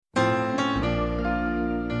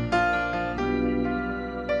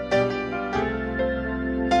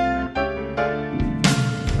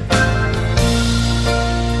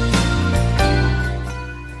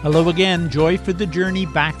Hello again, joy for the journey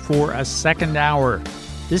back for a second hour.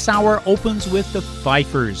 This hour opens with the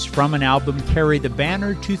Fifers from an album Carry the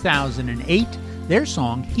Banner 2008, their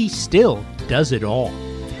song He Still Does It All.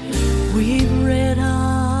 We've read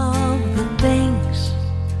of the things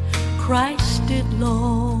Christ did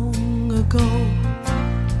long ago,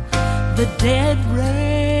 the dead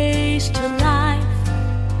raised to life,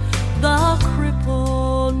 the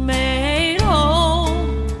crippled made whole.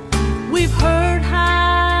 We've heard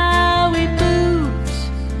how He moves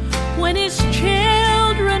when His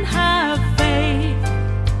children have faith.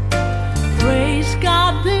 Praise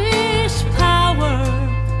God, this power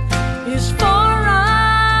is for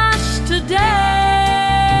us today.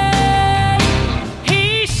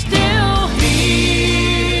 He still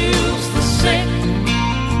heals the sick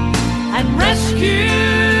and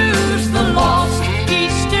rescues the lost. He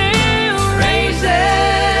still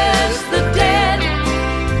raises the dead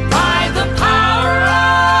by the power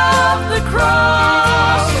of the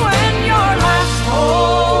cross. When your last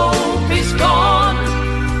hope is gone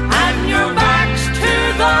and your back's to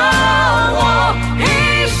the wall,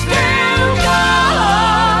 He's still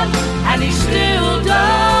God and He still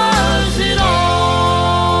does it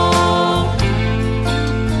all.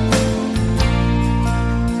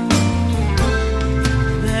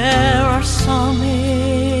 There are some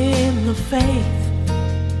in the faith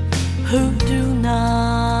who do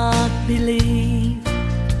not believe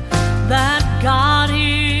that God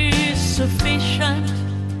is sufficient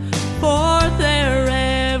for their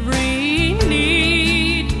every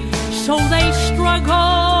need, so they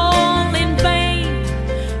struggle in vain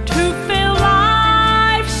to fill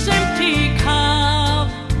life's empty cup,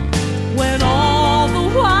 when all the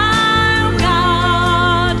while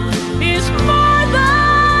God is more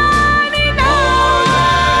than enough.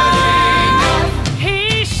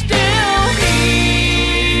 He still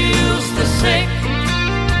heals the sick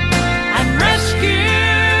and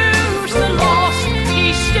rescues the lost.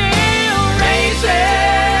 He still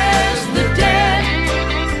raises the dead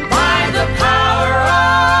by the power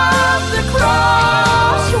of the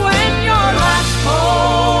cross. When your last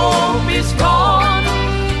hope is gone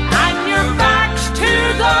and your back's to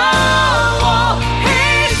the wall,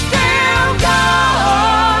 He's still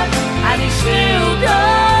God and He still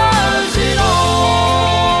does it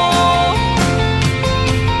all.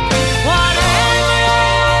 Whatever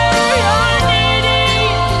you're needing,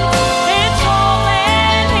 it's all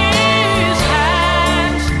in His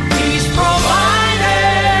hands. He's provided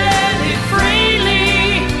it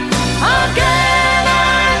freely again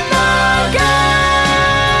and again.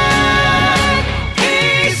 He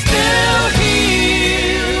still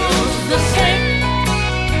heals the sick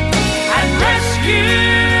and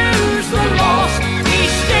rescues the lost. He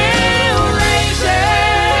still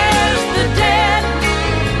raises the dead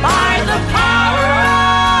by the power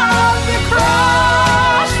of the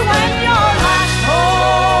cross. When your last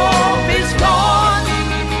hope is gone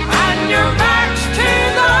and your back's to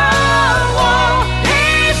the wall,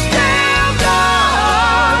 He's still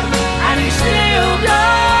God and He still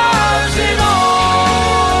does it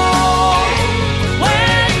all.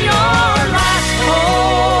 When your last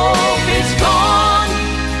hope is gone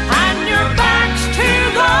and your back's to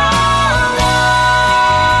the wall,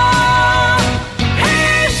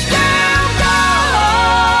 He's still God.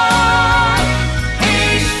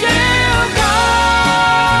 He's still God.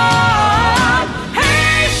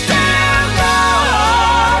 He's still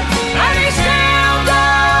God and He still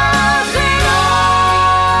does it all.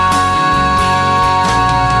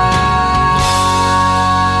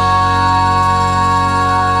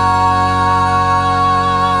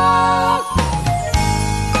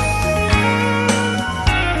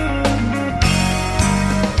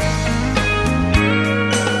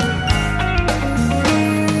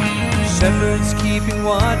 Shepherds keeping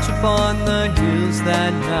watch upon the hills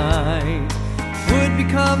that night would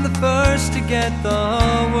become the first to get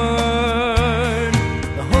the word.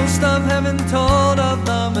 The host of heaven told of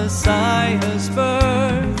the Messiah's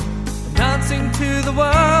birth, announcing to the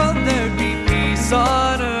world there'd be peace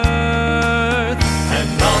on earth.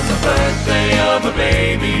 And on the birthday of a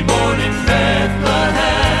baby born in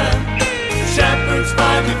Bethlehem, shepherds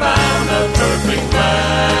finally found a perfect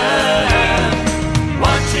lamb.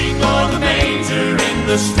 Watching o'er the manger in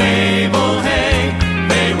the stable hay,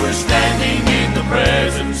 they were standing in the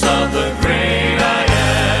presence of the great I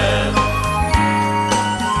Am.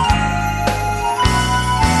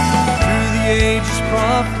 Through the ages,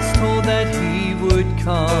 prophets told that He would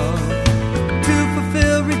come to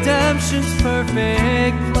fulfill redemption's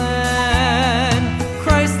perfect plan.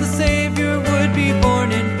 Christ the Savior would be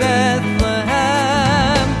born in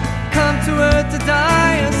Bethlehem, come to earth to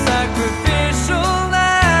die a sacrificial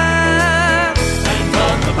lamb.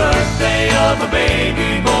 of a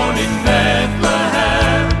baby born in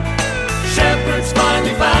Bethlehem. Shepherds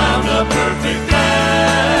finally found a perfect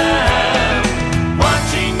lamb.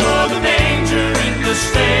 Watching o'er the manger in the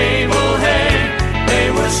stable hay,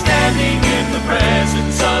 they were standing in the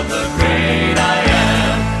presence of the great I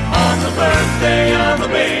Am. On the birthday of a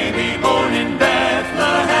baby born in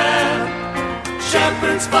Bethlehem,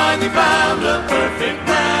 shepherds finally found a perfect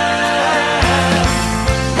lamb.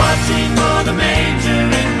 Watching o'er the manger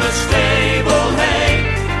in the stable hay,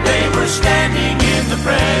 they were standing in the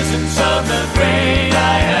presence of the great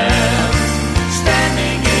I Am.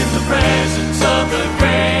 Standing in the presence of the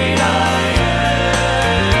great I Am.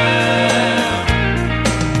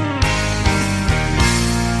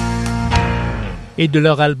 Et de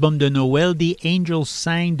leur album de Noël, The Angels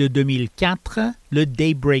Sang de 2004, le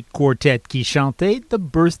Daybreak Quartet qui chantait The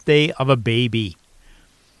Birthday of a Baby.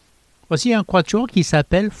 Voici un quatuor qui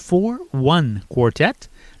s'appelle 4-1 Quartet,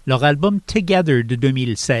 leur album Together de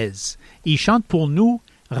 2016. Ils chantent pour nous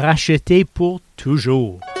Rachetés pour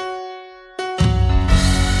toujours.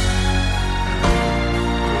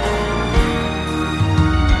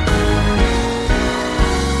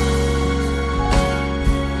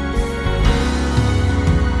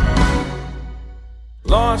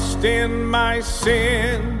 Lost in my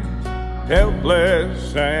sin,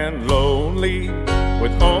 helpless and lonely,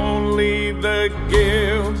 with only the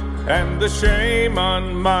guilt and the shame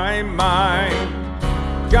on my mind.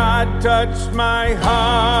 God touched my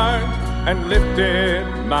heart and lifted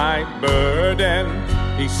my burden.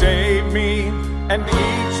 He saved me, and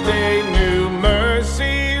each day new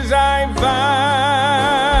mercies I find.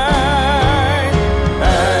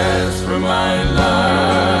 As for my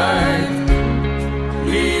life,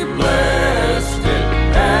 He blessed it.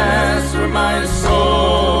 As for my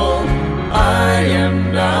soul, I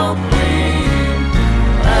am now clean.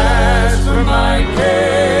 As for my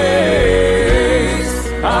case,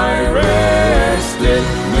 I rested,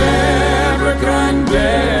 never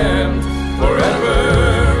condemned, forever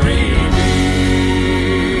redeemed.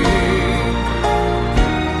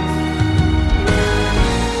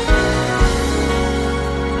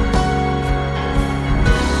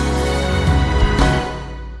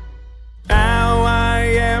 Now I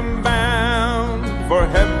am bound for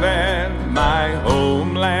heaven, my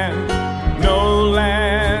homeland. No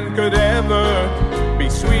land could ever be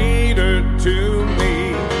sweeter to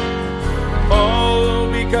me. All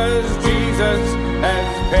because Jesus has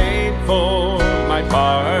paid for my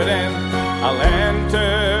pardon. I'll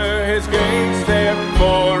enter His gates there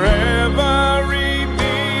forever redeemed.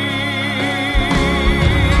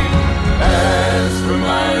 As for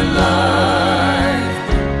my life,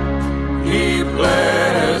 He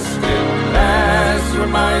blessed it. As for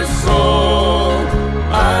my soul,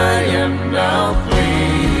 I am now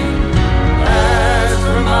clean. As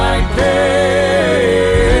for my case,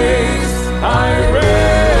 I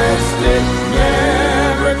rested,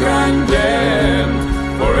 never condemned,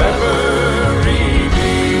 forever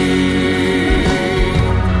redeemed.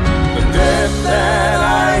 The debt that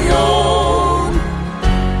I owed,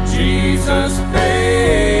 Jesus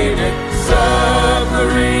paid it,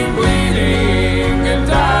 suffering, bleeding, and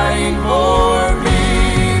dying for me.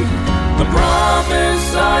 The promise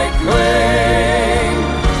I claim,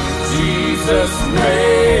 Jesus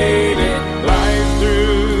made it. Life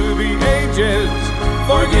through the ages,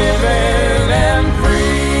 forgiven and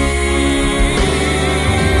free.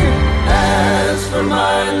 As for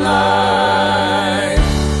my life,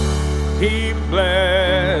 He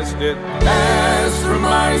blessed it. As for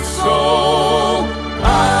my soul,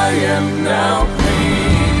 I am now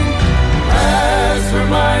clean. As for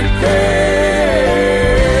my case,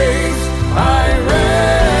 I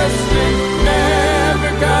rested,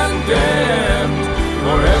 never condemned,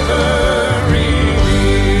 forever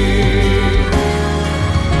redeemed.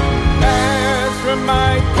 As for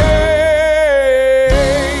my case,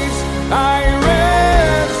 I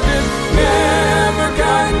rested, never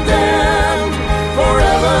condemned,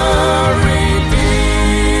 forever redeemed.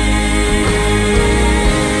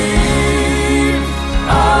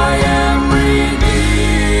 I am redeemed.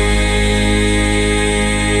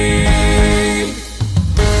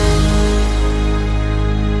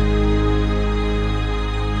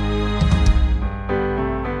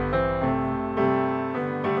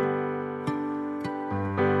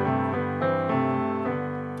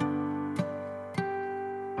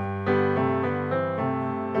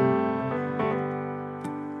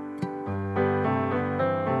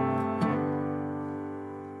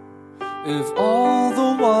 If all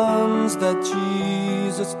the ones that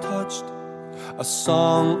Jesus touched a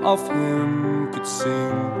song of Him could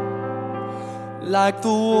sing, like the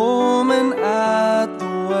woman at the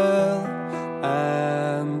well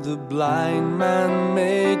the blind man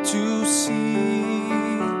made to see,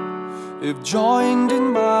 if joined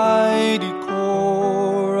in mighty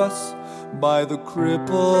chorus by the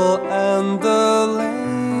cripple and the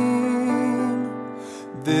lame,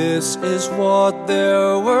 this is what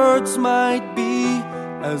their words might be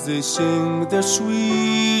as they sing their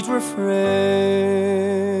sweet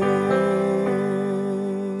refrain.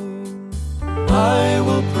 I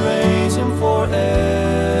will praise him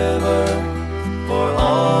forever for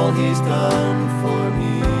all he's done for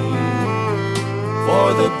me,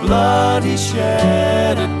 for the blood he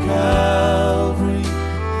shed at Calvary,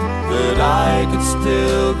 that I could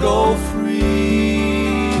still go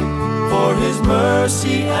free, for his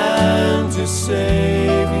mercy and his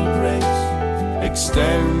saving grace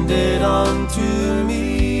extended unto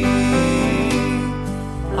me.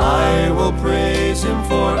 I will praise him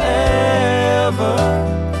forever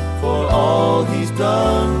for all he's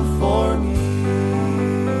done for me.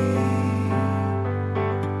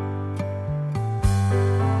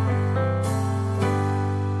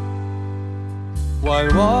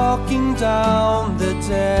 While walking down the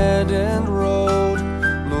dead-end road,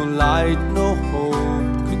 no light, no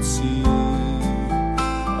hope could see,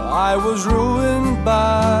 I was ruined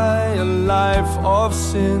by a life of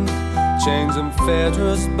sin, chains and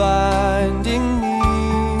fetters binding me.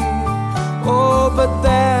 Oh, but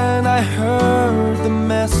then I heard the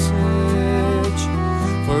message,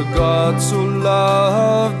 for God so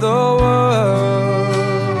loved the world.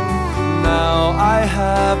 Now I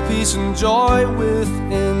have peace and joy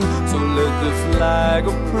within, so let the flag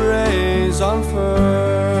of praise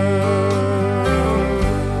unfurl.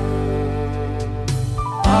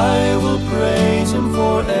 I will praise him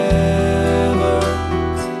forever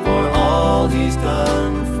for all he's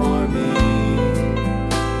done for me,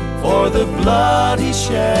 for the blood he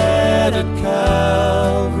shed at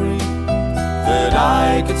Calvary, that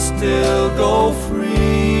I could still go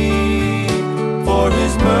free, for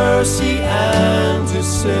his mercy and his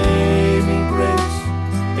saving grace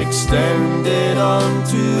extended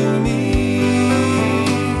unto me.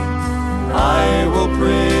 I will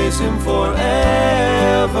praise him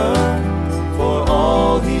forever for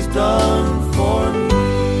all he's done for me.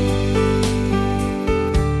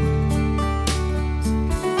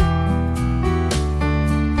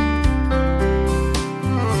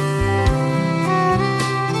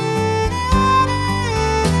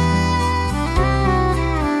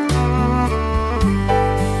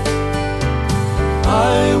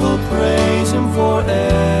 I will praise him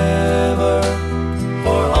forever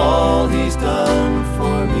for all he's done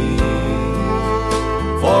for me,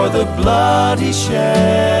 for the blood he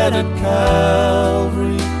shed at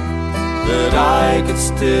Calvary, that I could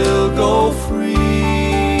still go free,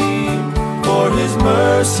 for his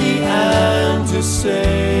mercy and his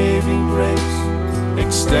saving grace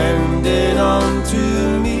extended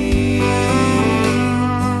unto me.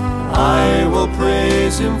 I will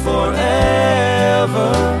praise him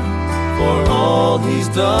forever for all he's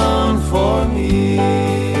done for me,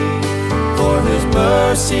 for his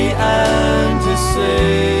mercy and his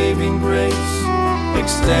saving grace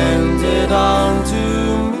extended unto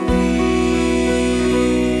me.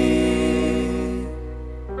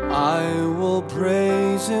 I will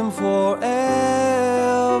praise him forever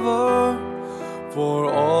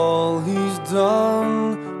for all he's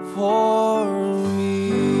done for me.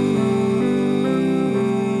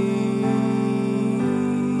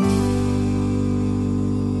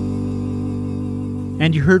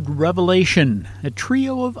 And you heard Revelation, a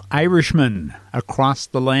trio of Irishmen, Across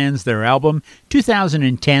the Lands, their album,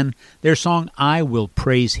 2010, their song, I Will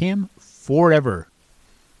Praise Him Forever.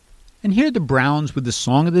 And here the Browns with the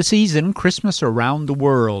song of the season, Christmas Around the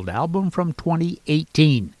World, album from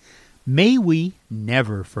 2018. May we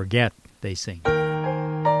never forget, they sing.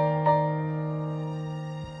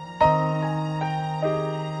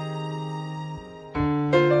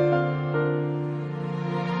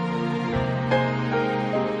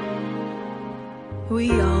 We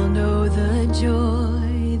all know the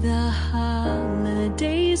joy the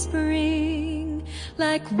holidays bring,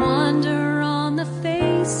 like wonder on the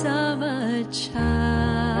face of a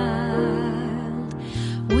child.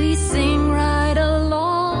 We sing right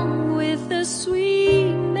along with the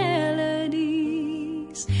sweet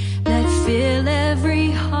melodies that fill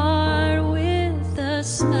every heart with a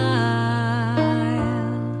smile,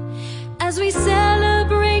 as we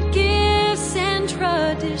celebrate gifts and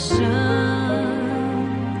traditions.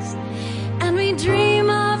 Dream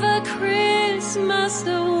of a Christmas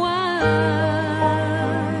the white.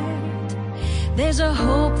 There's a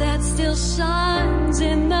hope that still shines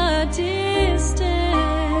in the distance,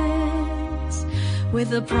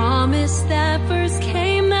 with a promise that first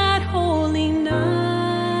came that holy night.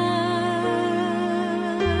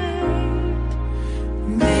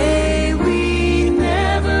 May we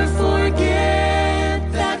never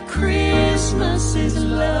forget that Christmas is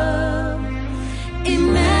love.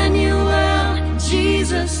 Emmanuel,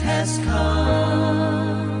 Jesus has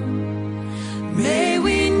come. May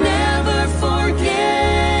we never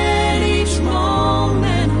forget each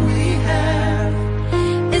moment we have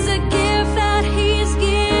is a gift that He's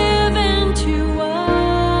given to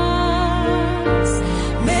us.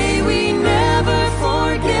 May we never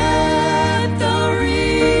forget the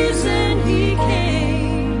reason He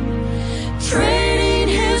came, trading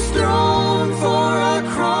His throne for a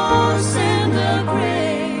cross and a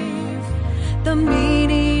grave. The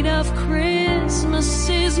meaning of Christmas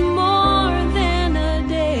is more than a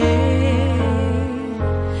day.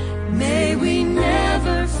 May we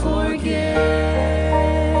never forget.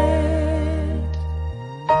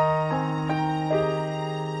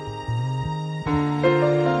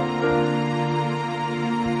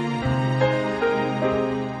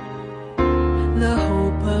 The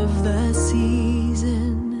hope of the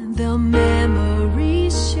season, the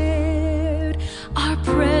memories shared, our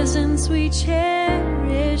presence we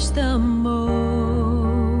cherish the most.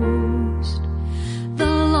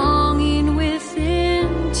 The longing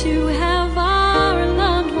within to have our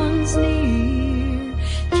loved ones near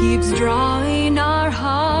keeps drawing our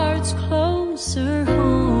hearts closer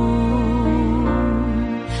home.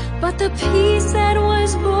 But the peace that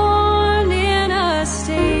was born in a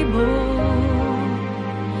stable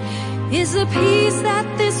is the peace that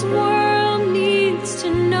this world needs to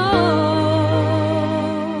know.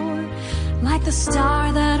 Like the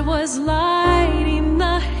star that was lighting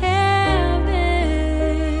the heavens,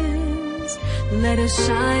 let us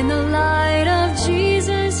shine the light of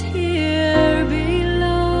Jesus here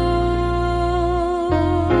below.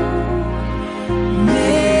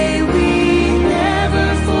 May we never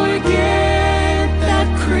forget that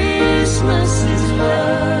Christmas is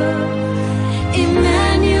love.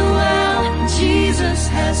 Emmanuel, Jesus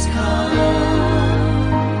has come.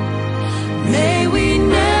 May we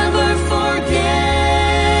never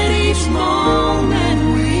forget each moment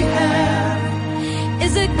we have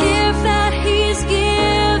is a gift that He's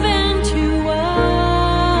given to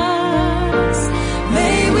us.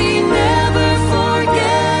 May we never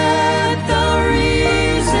forget the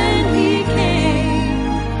reason He came,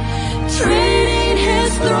 trading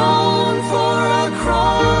His throne for a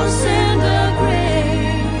cross and a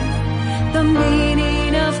grave. The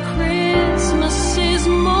meaning of Christmas is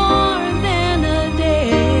more than a day.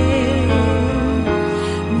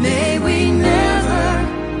 May we never,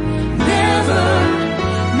 never,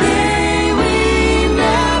 may we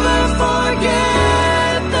never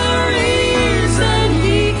forget the reason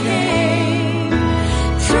He came,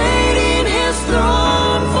 trading His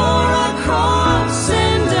throne for a cross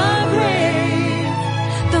and a grave.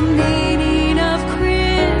 The meaning of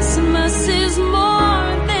Christmas is more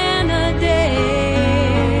than a day.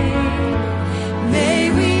 May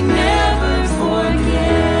we never forget.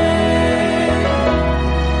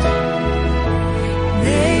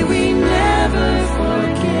 May we never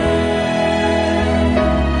forget.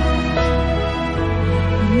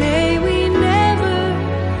 May we never,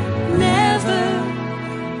 never,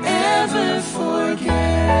 ever forget.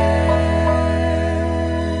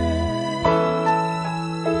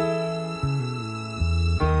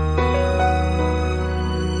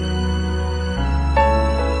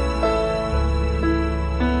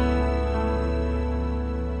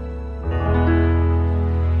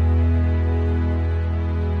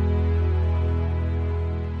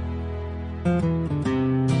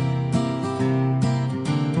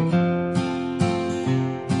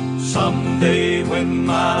 Someday when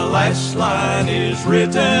my last line is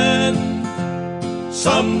written,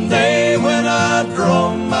 someday when I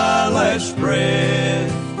draw my last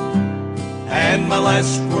breath, and my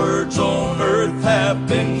last words on earth have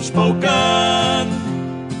been spoken,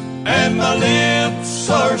 and my lips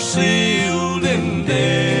are sealed in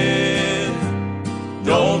death.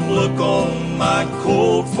 Don't look on my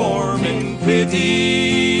cold form in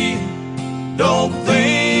pity. Don't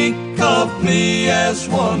think of me as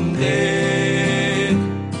one dead.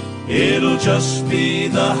 It'll just be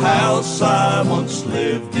the house I once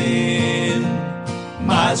lived in.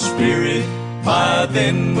 My spirit by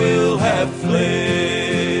then will have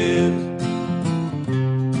fled.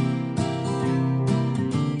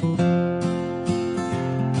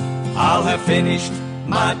 I'll have finished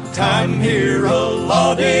my time here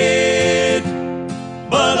allotted,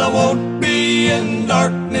 but I won't be in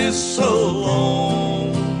darkness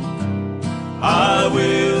alone. I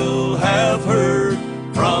will have heard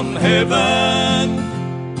from heaven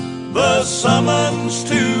the summons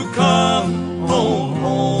to come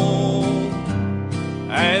home.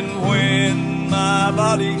 And when my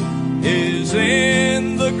body is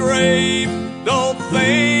in the grave, don't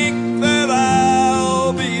think that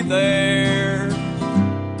I'll be there.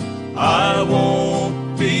 I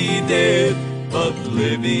won't be dead, but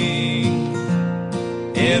living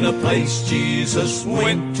in a place Jesus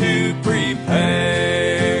went to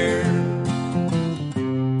prepare.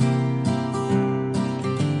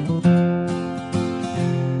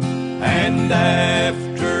 And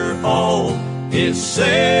after all is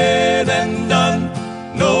said and done,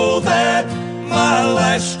 know that my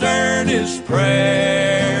last earnest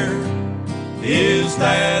prayer is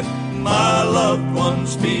that my loved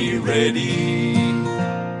ones be ready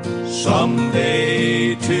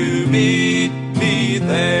someday to meet me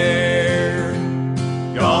there.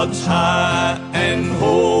 God's high and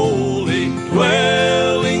holy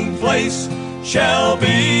dwelling place shall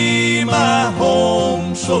be my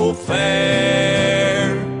home so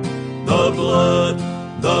fair. The blood,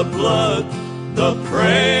 the blood, the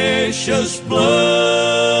precious blood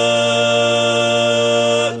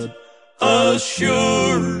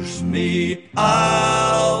assures me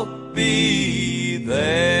I'll be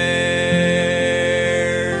there.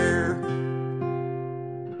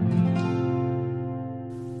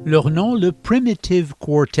 Leur nom, le Primitive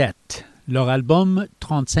Quartet. Leur album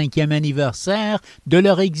 35e anniversaire de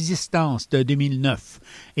leur existence de 2009.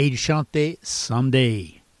 Et ils chantaient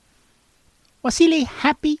Someday. Voici les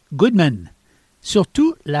Happy Goodmen.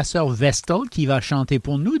 Surtout la sœur Vestal qui va chanter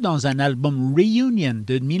pour nous dans un album Reunion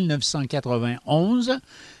de 1991.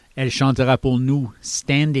 Elle chantera pour nous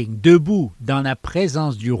Standing, debout dans la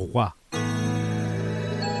présence du roi.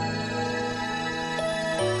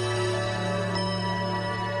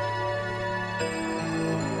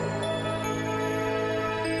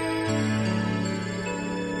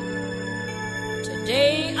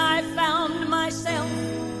 Today I found myself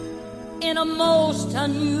in a most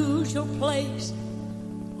unusual place.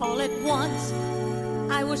 All at once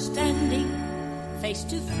I was standing face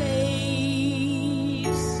to face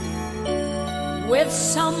with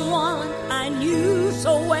someone I knew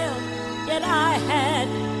so well, yet I had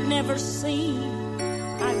never seen.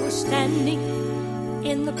 I was standing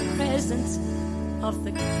in the presence of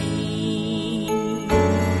the King.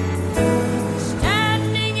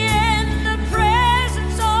 Standing in the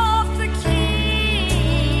presence of the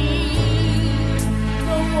King,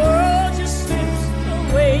 the world just slips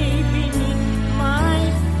away beneath my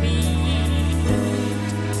feet.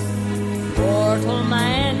 Mortal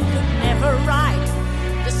man could never write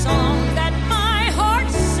the song that my heart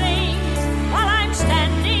sings while I'm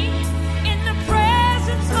standing in the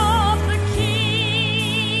presence of the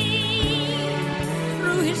King.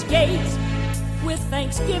 Through his gates with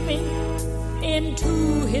thanksgiving,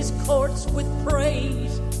 into his courts with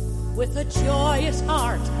praise, with a joyous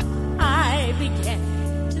heart I began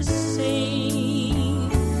to sing.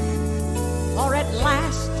 For at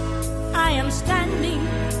last I am standing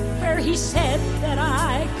where he said that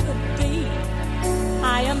I could be.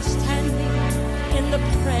 I am standing in the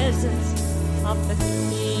presence of the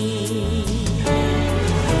King.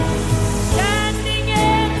 Standing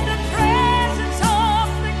in the presence of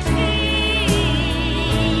the King,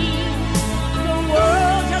 the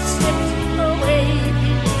world just slipped away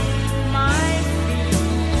beneath my feet.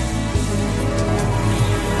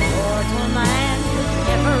 Mortal man could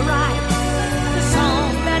never write the song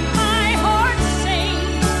that my heart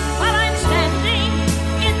sings while I'm standing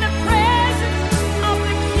in the presence of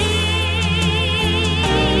the King.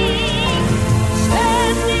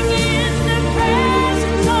 Standing in the presence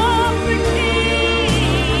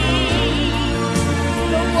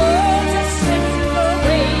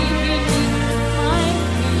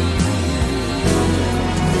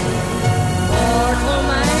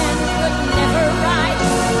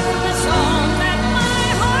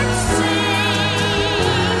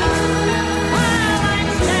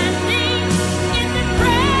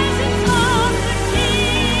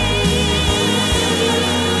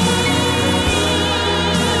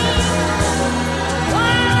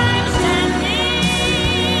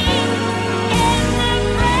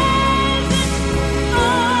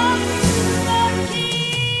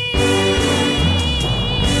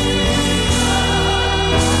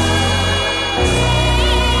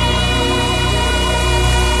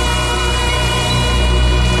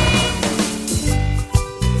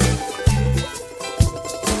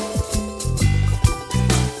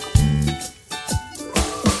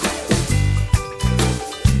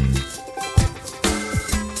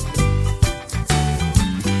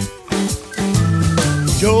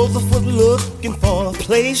Joseph was looking for a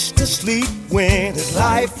place to sleep when his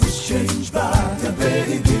life was changed by a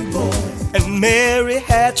baby boy. And Mary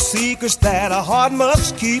had secrets that her heart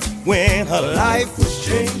must keep when her life was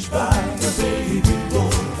changed by a baby boy.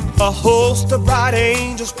 A host of bright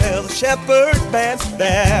angels tell the shepherd band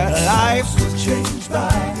their lives were changed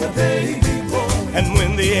by a baby boy. And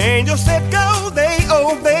when the angel said go, they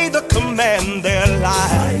obeyed the command. Their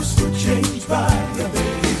lives were changed by a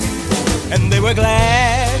baby boy. And they were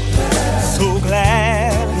glad, so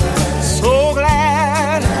glad, so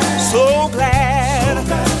glad, so glad.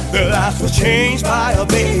 Their lives were changed by a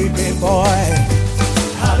baby boy.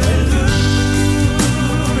 Hallelujah,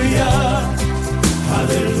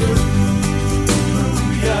 hallelujah.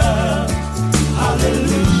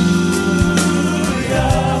 Hallelujah,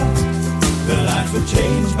 the lives were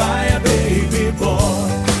changed by a baby boy.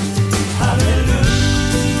 Hallelujah,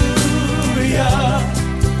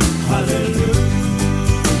 hallelujah,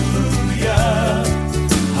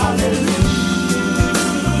 hallelujah,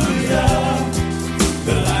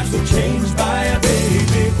 the lives were changed by a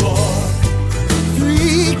baby boy.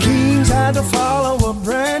 3 kings had to follow a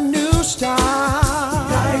brand new star.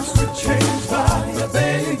 Lives were changed by a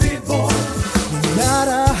baby boy. No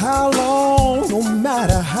matter how long, no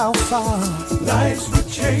matter how far, lives were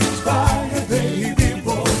changed by a baby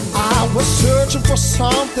boy. I was searching for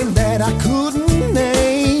something that I couldn't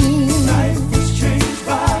name. Life was changed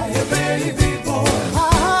by a baby boy.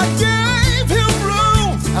 I gave him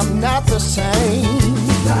room, I'm not the same.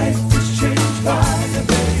 Life was changed by a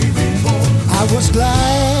baby boy. I was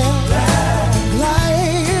glad, glad,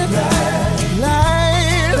 glad,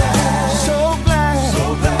 glad, glad, so glad, so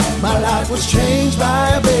glad. My life was changed by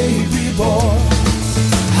a baby boy.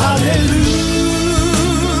 Hallelujah,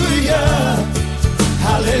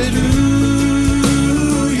 hallelujah,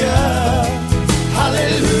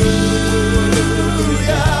 hallelujah.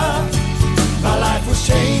 My life was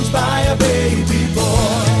changed by a baby boy.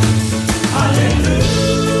 Hallelujah,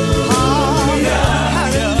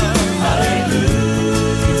 hallelujah, hallelujah.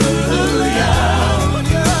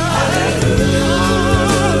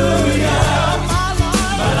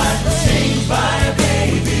 My life was changed by a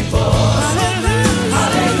baby boy.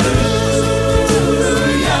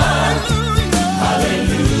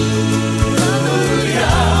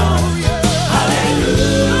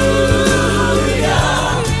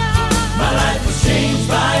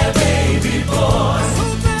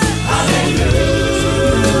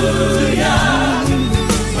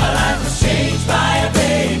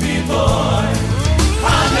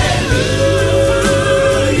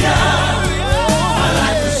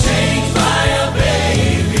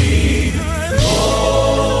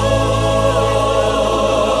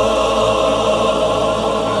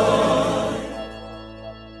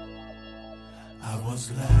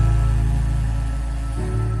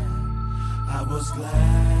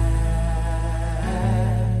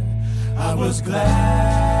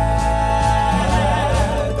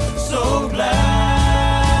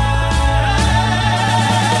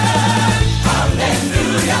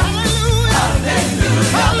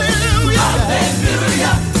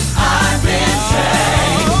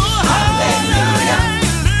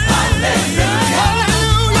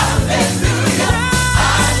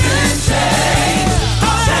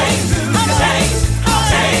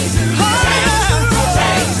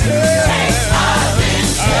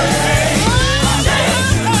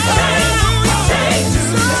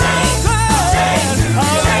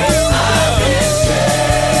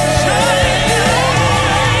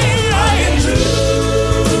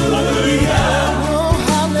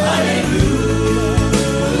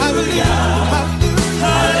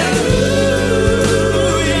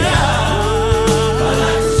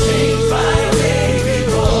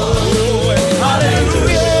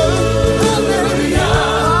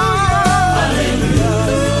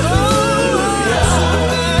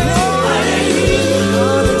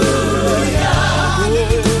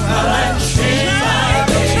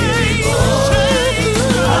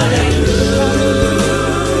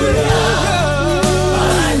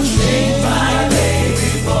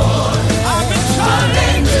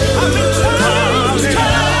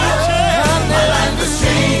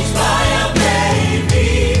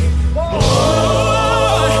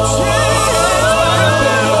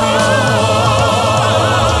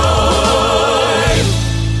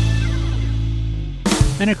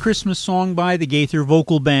 And a Christmas song by the Gaither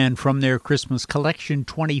Vocal Band from their Christmas Collection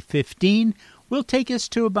 2015 will take us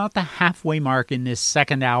to about the halfway mark in this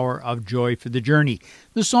second hour of Joy for the Journey.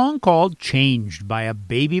 The song called Changed by a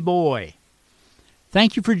Baby Boy.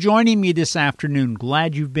 Thank you for joining me this afternoon.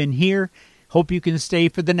 Glad you've been here. Hope you can stay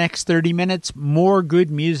for the next 30 minutes. More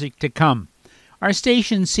good music to come. Our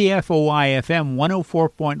station CFOI-FM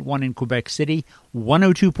 104.1 in Quebec City,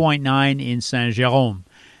 102.9 in Saint-Jérôme.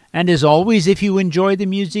 And as always, if you enjoy the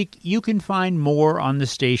music, you can find more on the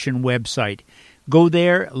station website. Go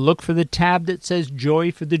there, look for the tab that says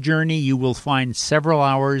Joy for the Journey. You will find several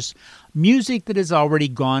hours, music that has already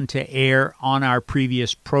gone to air on our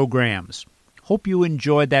previous programs. Hope you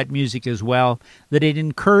enjoyed that music as well, that it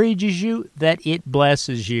encourages you, that it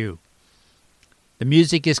blesses you. The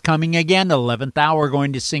music is coming again, 11th Hour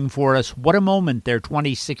going to sing for us What a Moment, their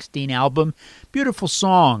 2016 album. Beautiful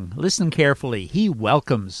song. Listen carefully. He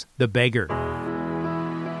welcomes the beggar.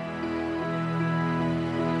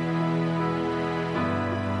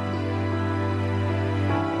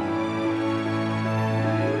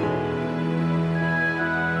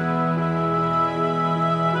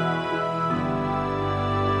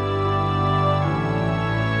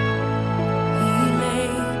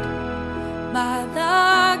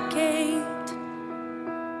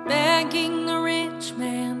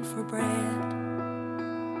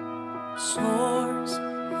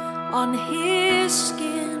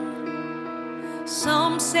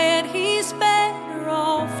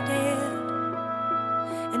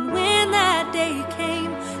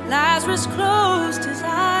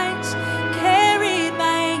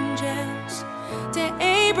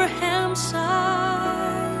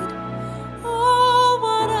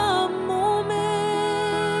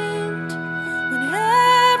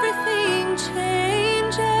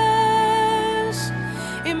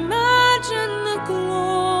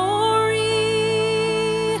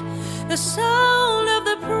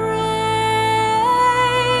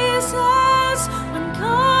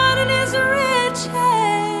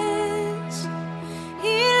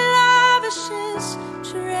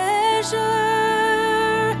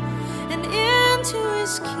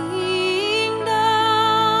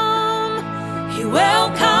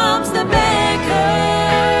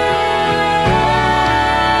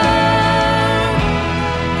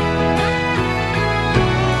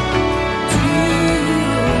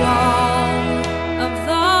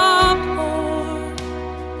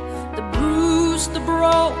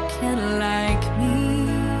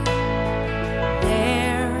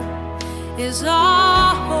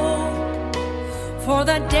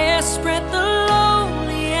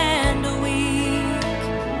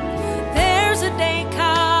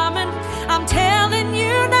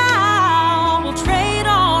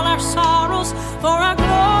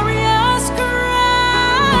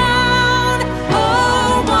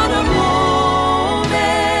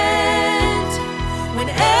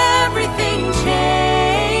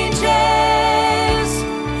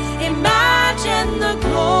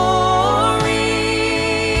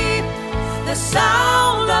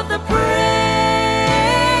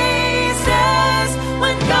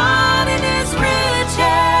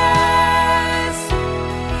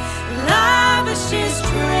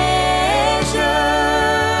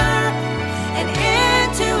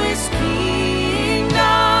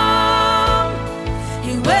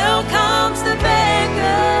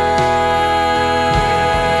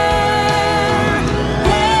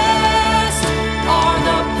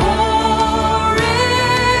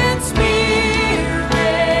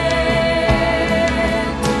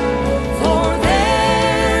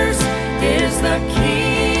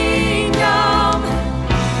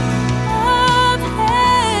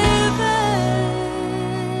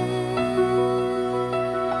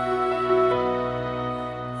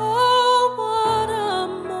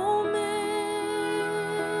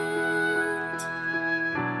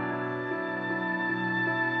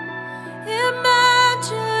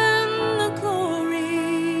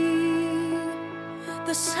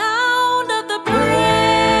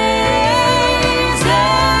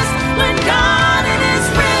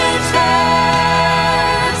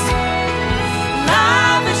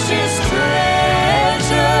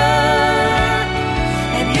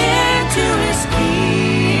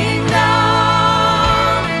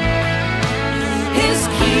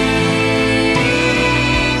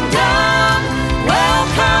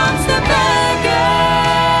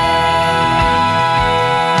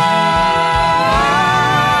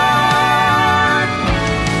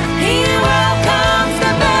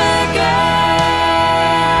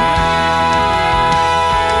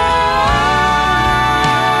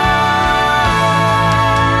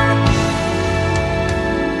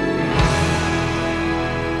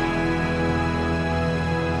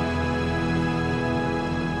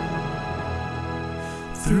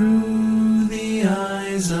 Through the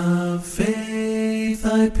eyes of faith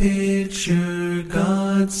I picture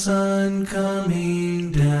God's Son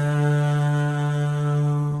coming down,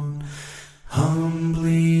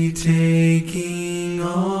 humbly taking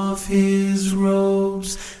off his robe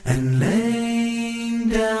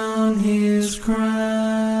on his crown.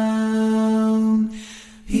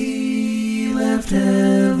 He left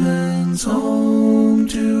heaven's home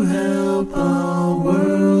to help a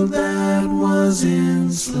world that was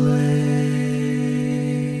enslaved.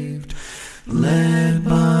 Led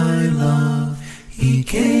by love, he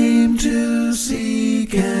came to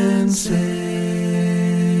seek and save.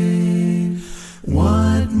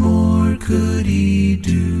 What more could he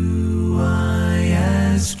do? I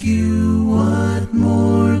ask you, what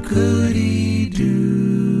more could he do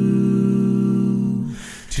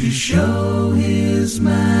to show his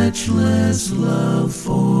matchless love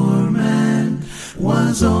for man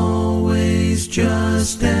was always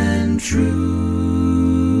just and true?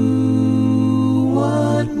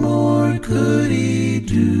 What more could he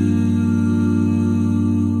do?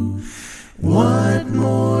 What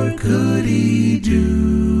more could he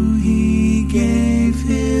do? He gave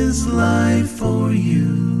his life for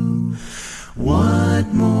you.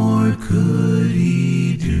 What more could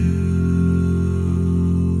he do?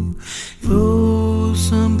 Though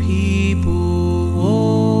some people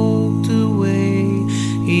walked away,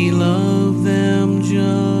 he loved them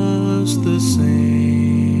just the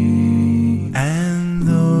same. And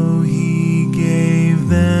though he gave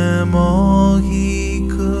them all he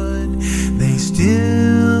could, they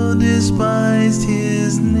still despised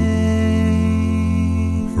his name.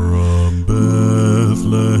 From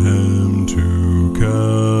Bethlehem to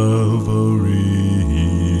Calvary, he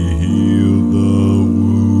healed the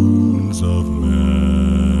wounds of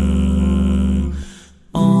man.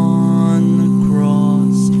 On the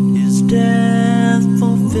cross, his death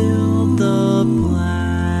fulfilled the plan.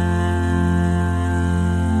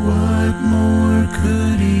 What more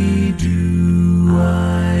could he do?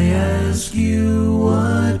 I ask you,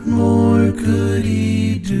 what more could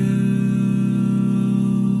he do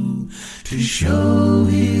to show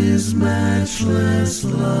his matchless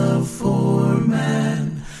love for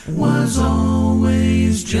man was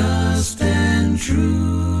always just and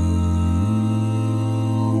true?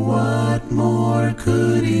 What more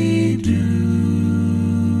could he do?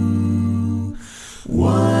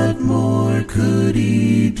 What more could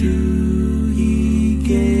he do? He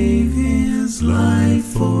gave his life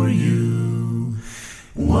for you.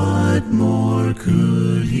 What more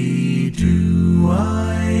could he do?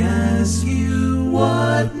 I ask you,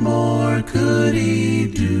 what more could he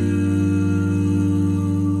do?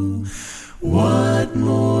 What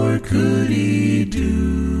more could he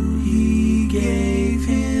do? He gave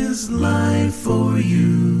his life for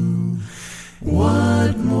you.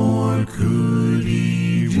 What more could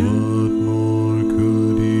he do? What more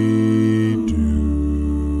could he do?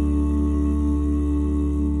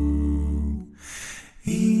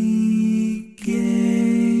 He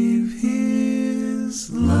gave his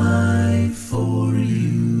life for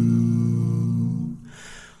you.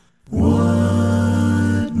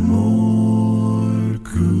 What more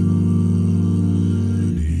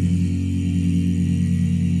could he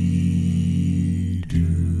do?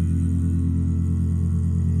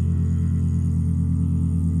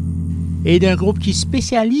 Et d'un groupe qui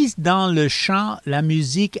spécialise dans le chant, la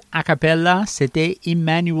musique a cappella, c'était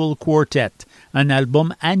Emmanuel Quartet, un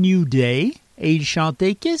album à New Day, et il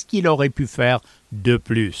chantait qu'est-ce qu'il aurait pu faire de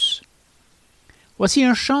plus. Voici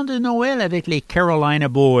un chant de Noël avec les Carolina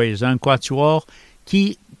Boys, un quatuor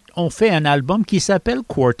qui ont fait un album qui s'appelle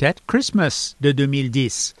Quartet Christmas de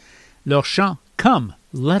 2010. Leur chant « Come,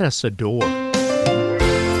 Let Us Adore ».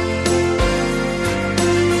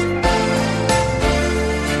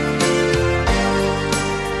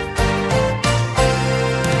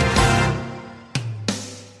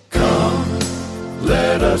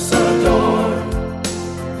 Let us adore,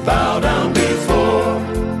 bow down before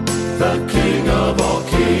the King of all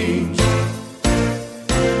kings.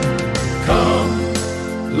 Come,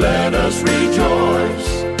 let us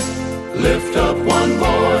rejoice, lift up one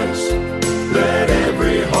voice, let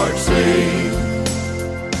every heart sing.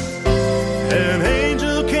 An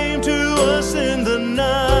angel came to us in the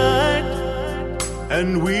night,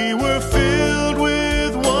 and we were filled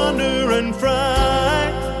with wonder and fright.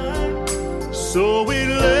 So we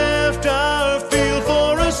left our field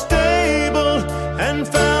for a stable and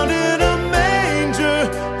found in a manger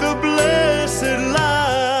the blessed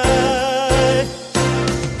light.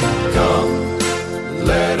 Come,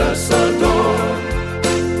 let us adore,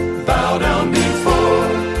 bow down before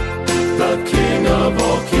the King of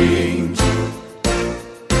all kings.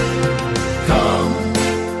 Come,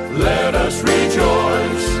 let us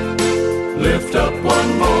rejoice, lift up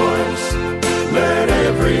one voice, let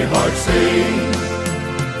every heart sing.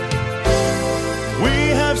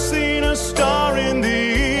 We have seen a star in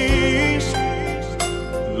the east,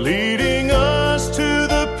 leading us to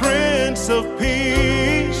the Prince of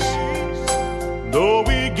peace. Though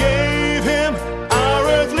we gave him our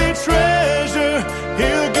earthly treasure,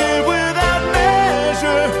 he'll give without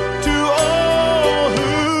measure to all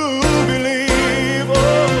who believe.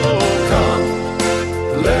 Oh, come,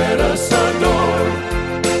 let us adore,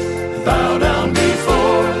 bow down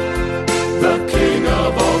before the King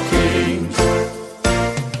of all kings.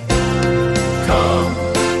 Come,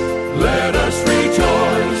 let us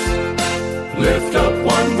rejoice, lift up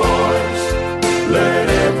one voice, let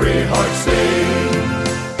every heart sing.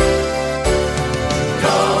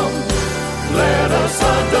 Come, let us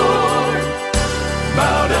adore,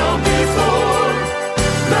 bow down before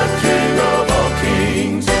the King of all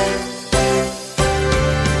kings.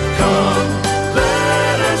 Come,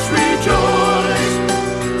 let us rejoice,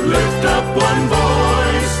 lift up one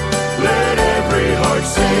voice, let every heart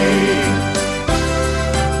sing.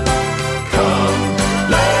 Come,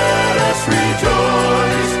 let us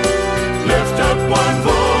rejoice, lift up one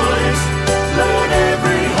voice, let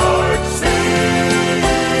every heart sing.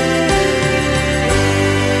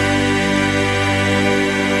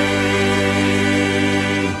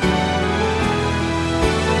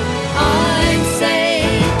 I'm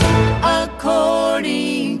saved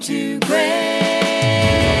according to grace.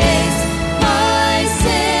 My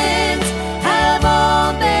sins have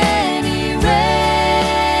all been erased.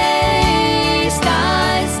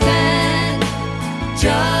 I stand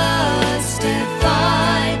justified,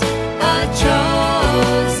 a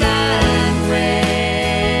chosen race.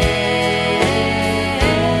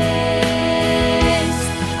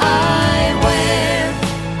 I wear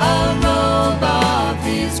a robe of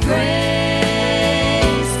His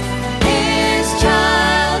grace. His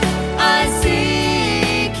child, I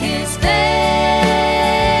seek His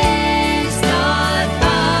face, not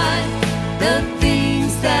by the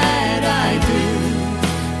things that I do,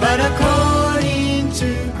 but according to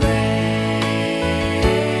grace.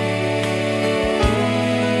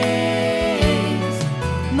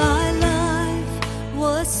 My life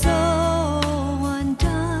was so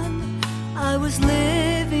undone, I was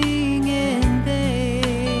living in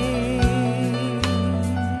vain,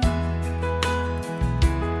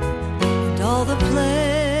 and all the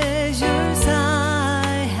pleasures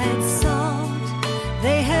I had sought,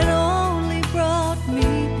 they had only brought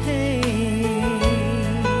me pain.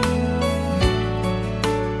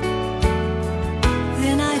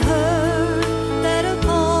 Then I heard that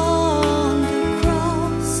upon the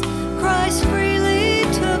cross, Christ freely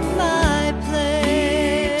took my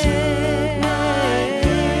place.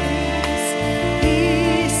 He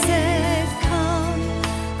said, "Come,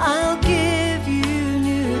 I'll give you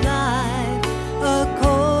new life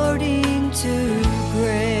according to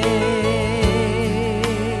grace."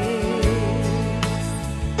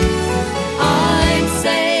 I'm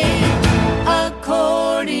saved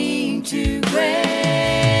according to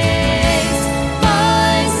grace.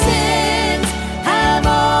 My sins have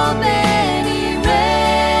all been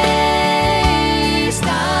erased.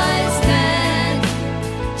 I stand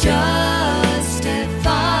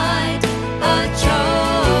justified, a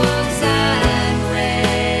chosen race.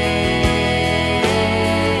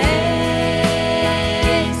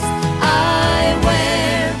 I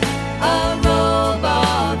wear a robe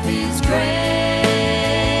of His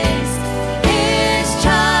grace. His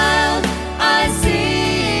child, I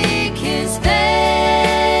seek His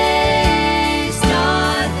face,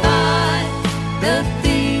 not by the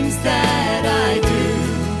things that I do,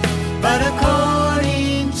 but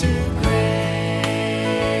according to grace.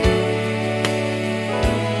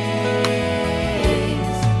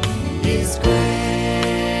 His grace.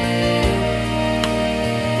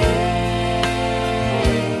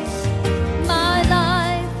 My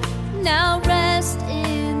life now rests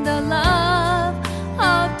in the love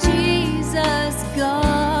of Jesus,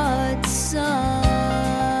 God's Son,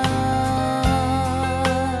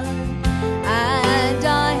 and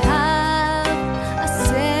I have a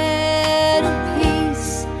settled peace,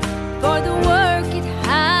 for the work it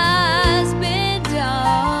has been done.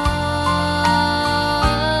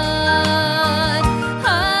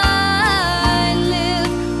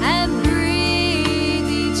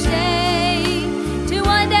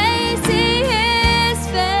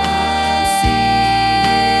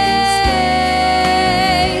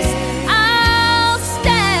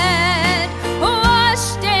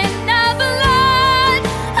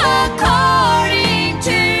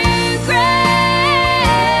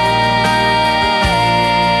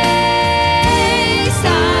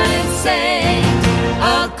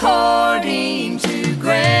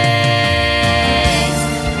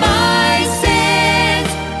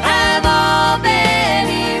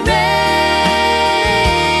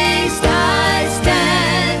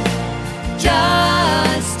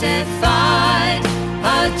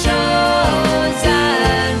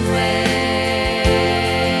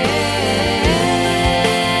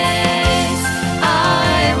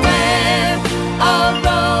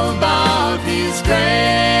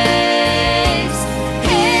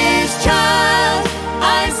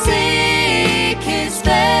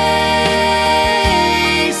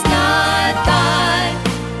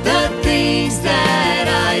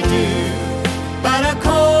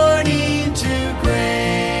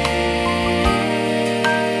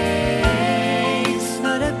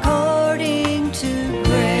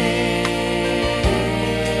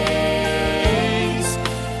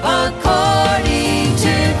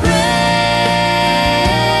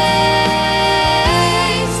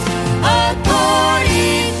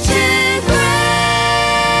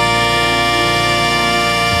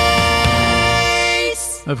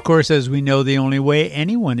 course, as we know, the only way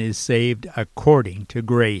anyone is saved according to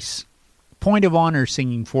grace. Point of Honor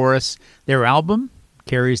singing for us. Their album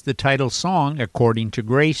carries the title song, According to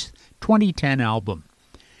Grace, 2010 album.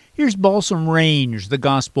 Here's Balsam Range, the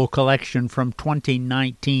gospel collection from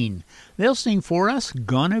 2019. They'll sing for us,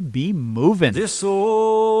 Gonna Be Movin'. This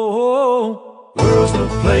old world's no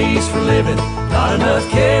place for living. Not enough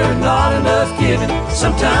care, not enough giving.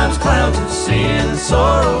 Sometimes clouds of sin and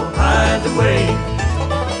sorrow hide the way.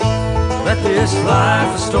 Let this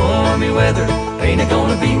life of stormy weather ain't it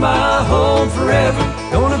gonna be my home forever.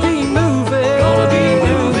 Gonna be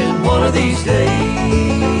moving one of these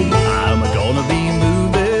days. I'm gonna be moving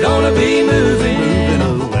away,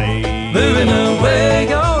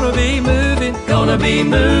 gonna be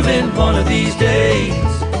moving one of these days.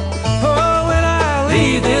 Oh, when I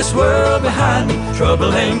leave this world behind me,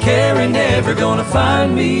 trouble and care ain't never gonna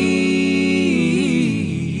find me.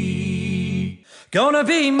 Gonna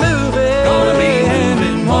be moving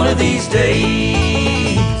one of these days.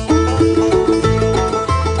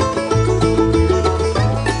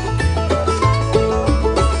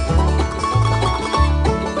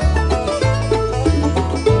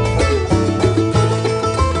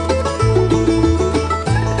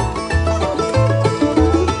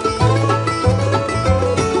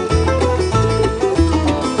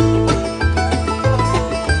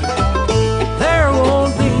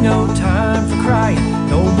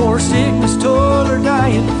 Sickness, toil, or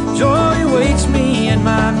dying, joy awaits me in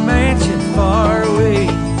my mansion far away.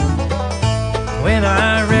 When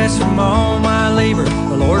I rest from all my labor,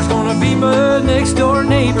 the Lord's gonna be my next door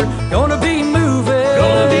neighbor. Gonna be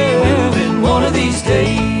moving one of these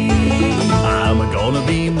days. I'm gonna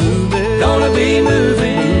be moving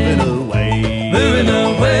away,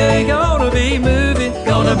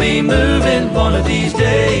 gonna be moving one of these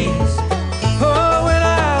days.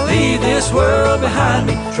 Leave this world behind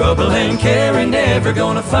me, trouble and care ain't never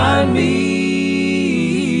gonna find me.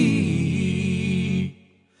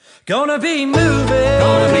 Gonna be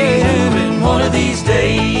moving one of these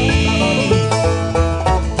days.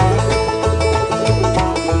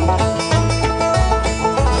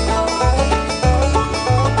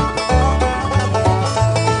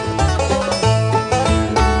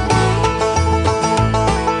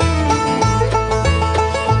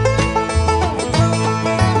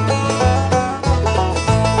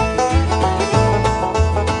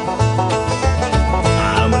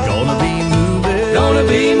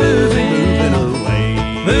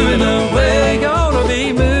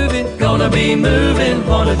 Be moving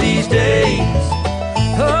one of these days.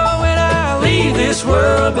 Oh, when I leave this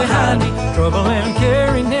world behind me, trouble and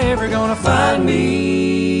care ain't never gonna find me.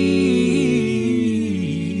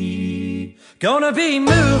 Gonna be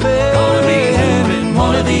moving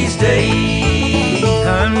one of these days.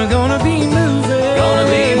 I'm gonna be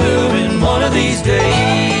moving one of these days.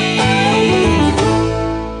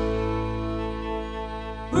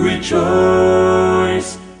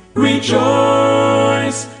 Rejoice,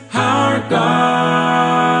 rejoice. Our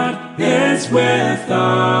God is with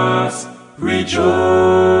us.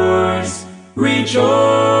 Rejoice,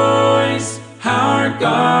 rejoice. Our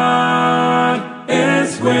God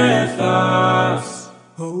is with us.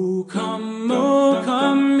 Oh, come,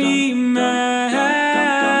 Emmanuel,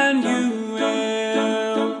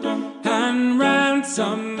 and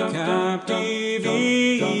ransom captive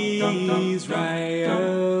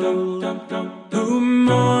Israel, who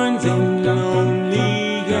mourns in lonely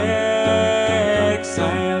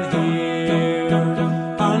exile here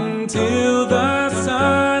until the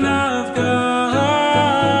Son of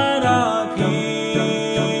God appear.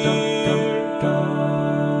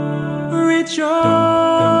 Rejoice,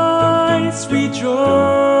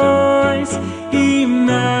 rejoice,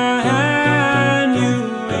 Emmanuel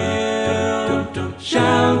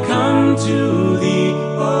shall come to thee,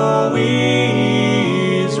 O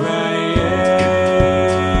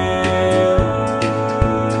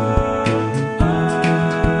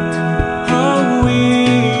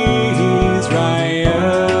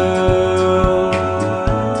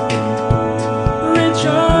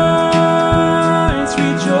Rejoice,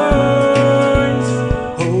 rejoice,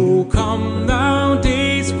 oh come thou day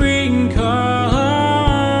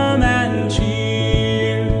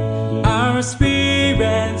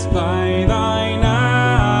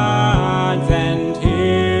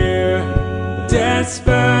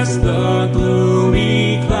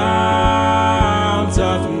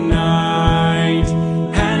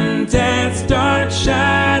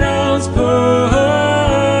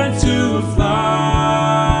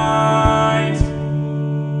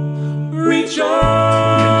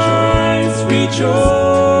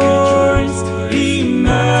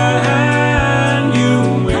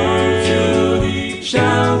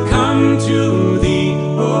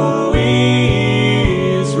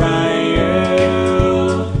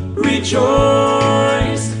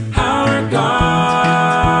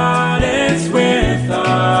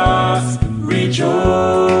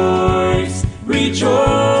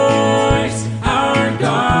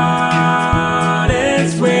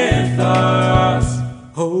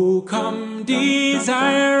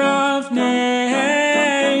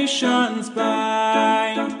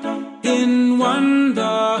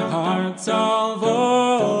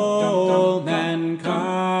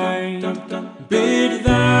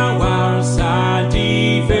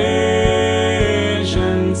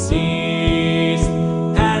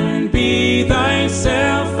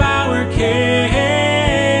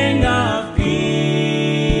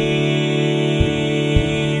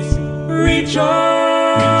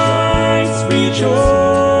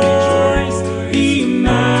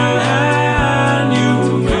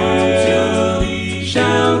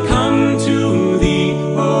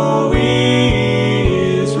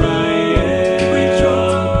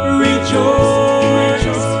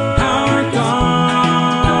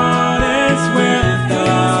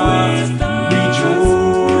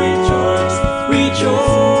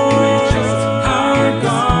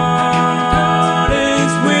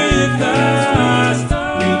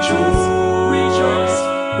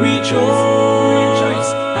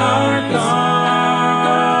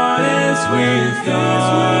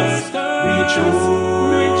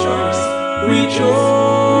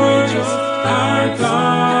Rejoice, our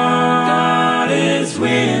God is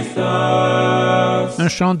with us. Un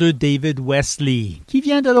chant de David Wesley, qui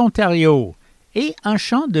vient de l'Ontario, et un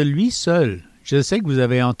chant de lui seul. Je sais que vous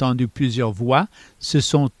avez entendu plusieurs voix, ce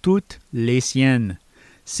sont toutes les siennes.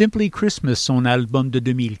 Simply Christmas, son album de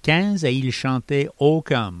 2015, et il chantait Oh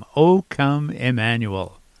Come Emmanuel.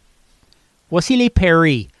 Voici les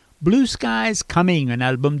Perry, Blue Skies Coming, un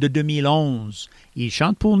album de 2011. Il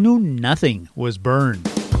chante pour nous Nothing Was Burned.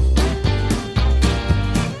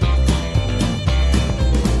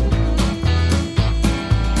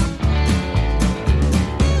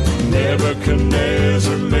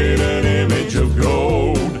 Nebuchadnezzar made an image of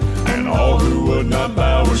gold, and all who would not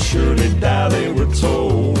bow would surely die, they were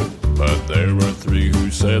told. But there were three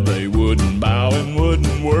who said they wouldn't bow and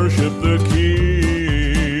wouldn't worship the king.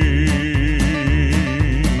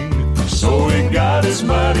 So he got his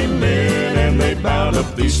mighty men, and they bound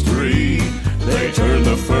up these three. They turned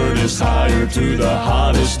the furnace higher to the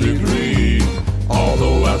hottest degree.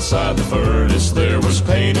 Although outside the furnace there was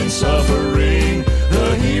pain and suffering,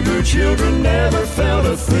 the Hebrew children never felt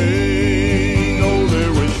a thing. Oh,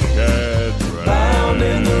 there was Shadrach, bound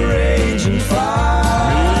in the raging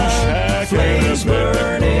fire, flames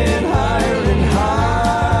burning higher and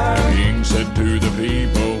higher. The king said to the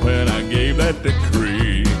people when I gave that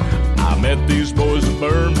decree, I meant these boys to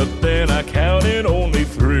burn, but then I counted only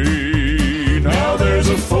three. Now there's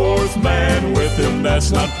a fourth man with him,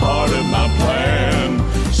 that's not part of my plan.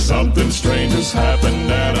 Something strange has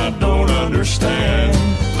happened and I don't understand.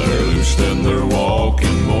 They're loosed and they're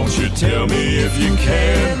walking, won't you tell me if you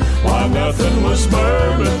can, why nothing was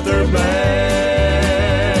burned but their bands?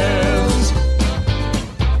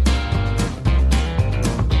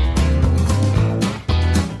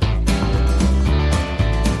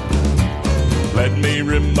 Let me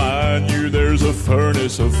remind you there's a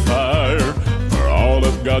furnace of fire for all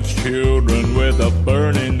of God's children with a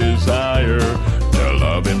burning desire to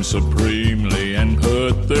love Him supremely and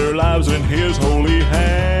put their lives in His holy hands.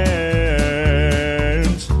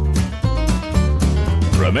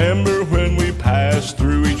 Remember when we pass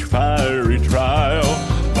through each fiery trial,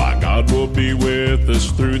 why God will be with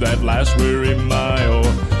us through that last weary mile.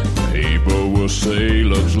 People will say,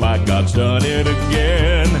 looks like God's done it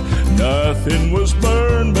again. Nothing was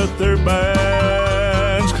burned but their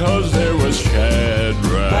bands, 'cause there was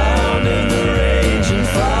Shadrach, bound in the raging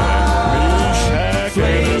fire,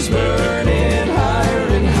 flames burning higher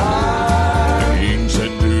and higher. The king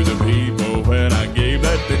said to the people when I gave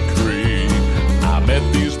that decree, I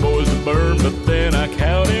meant these boys to burn, but then I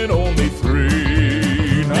counted only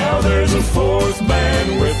three. Now there's a fourth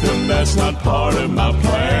man with them, that's not part of my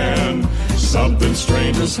plan. Something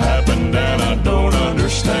strange has happened and I don't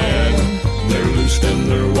understand. They're loosed and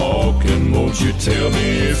they're walking, won't you tell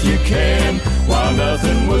me if you can, why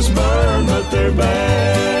nothing was burned but their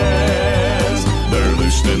bands? They're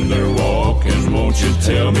loosed and they're walking, won't you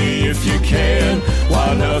tell me if you can,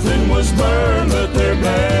 why nothing was burned but their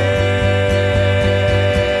bands?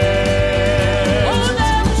 Oh,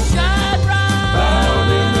 there was Shadrach,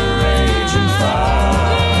 Bound in the raging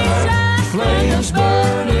fire, flames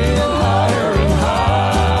burning higher and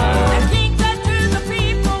higher. the king said to the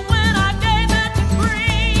people when I gave that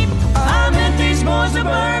decree, I meant these boys to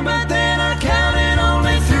burn, but then I counted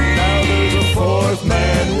only three. Now there's a fourth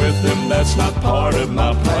man with them, that's not part of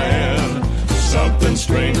my plan. Something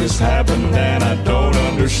strange has happened and I don't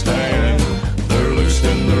understand. They're loosed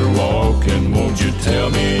and they're walking, won't you tell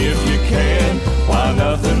me if you can, why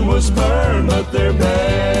nothing was burned but their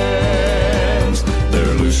bands?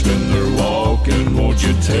 They're loosed and they're walking, won't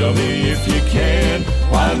you tell me if you can,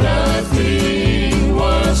 why nothing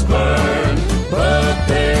was burned but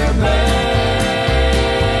their bands?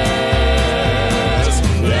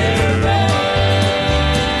 Their bands.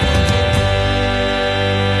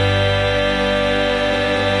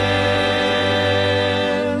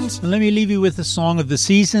 Let me leave you with the song of the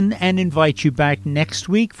season and invite you back next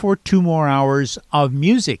week for 2 more hours of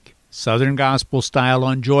music. Southern Gospel style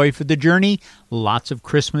on Joy for the Journey. Lots of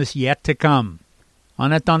Christmas yet to come.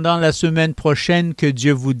 En attendant la semaine prochaine, que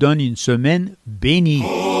Dieu vous donne une semaine bénie.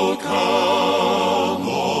 Oh, come,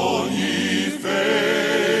 all ye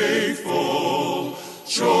faithful,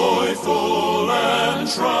 joyful and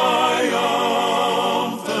triumphant.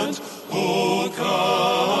 Oh,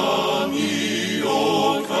 come ye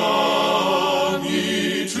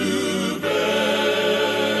to Bethlehem.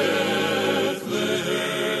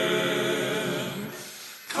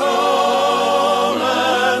 Come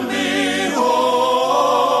and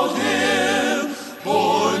behold Him,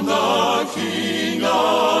 born the King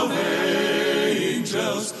of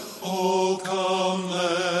angels. Oh,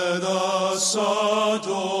 us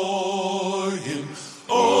adore him.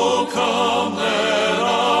 Oh, come, let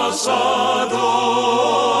us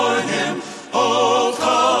adore him. Oh,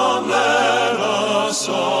 come, let us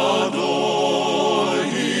adore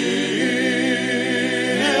him.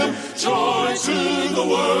 Joy to the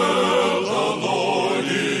world, the Lord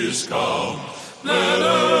is come. Let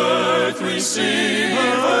earth receive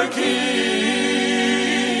her King.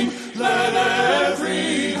 Let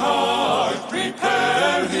every heart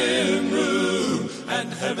prepare him room,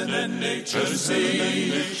 and heaven and nature see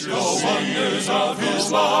the wonders of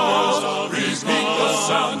his love. Repeat the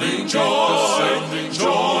sounding joy,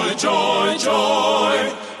 joy, joy,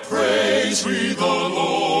 joy. Praise we the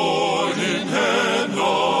Lord in heaven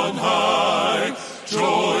on high.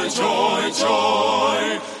 Joy, joy,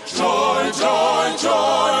 joy, joy, joy,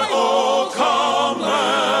 joy. Oh, come,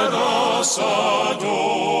 let us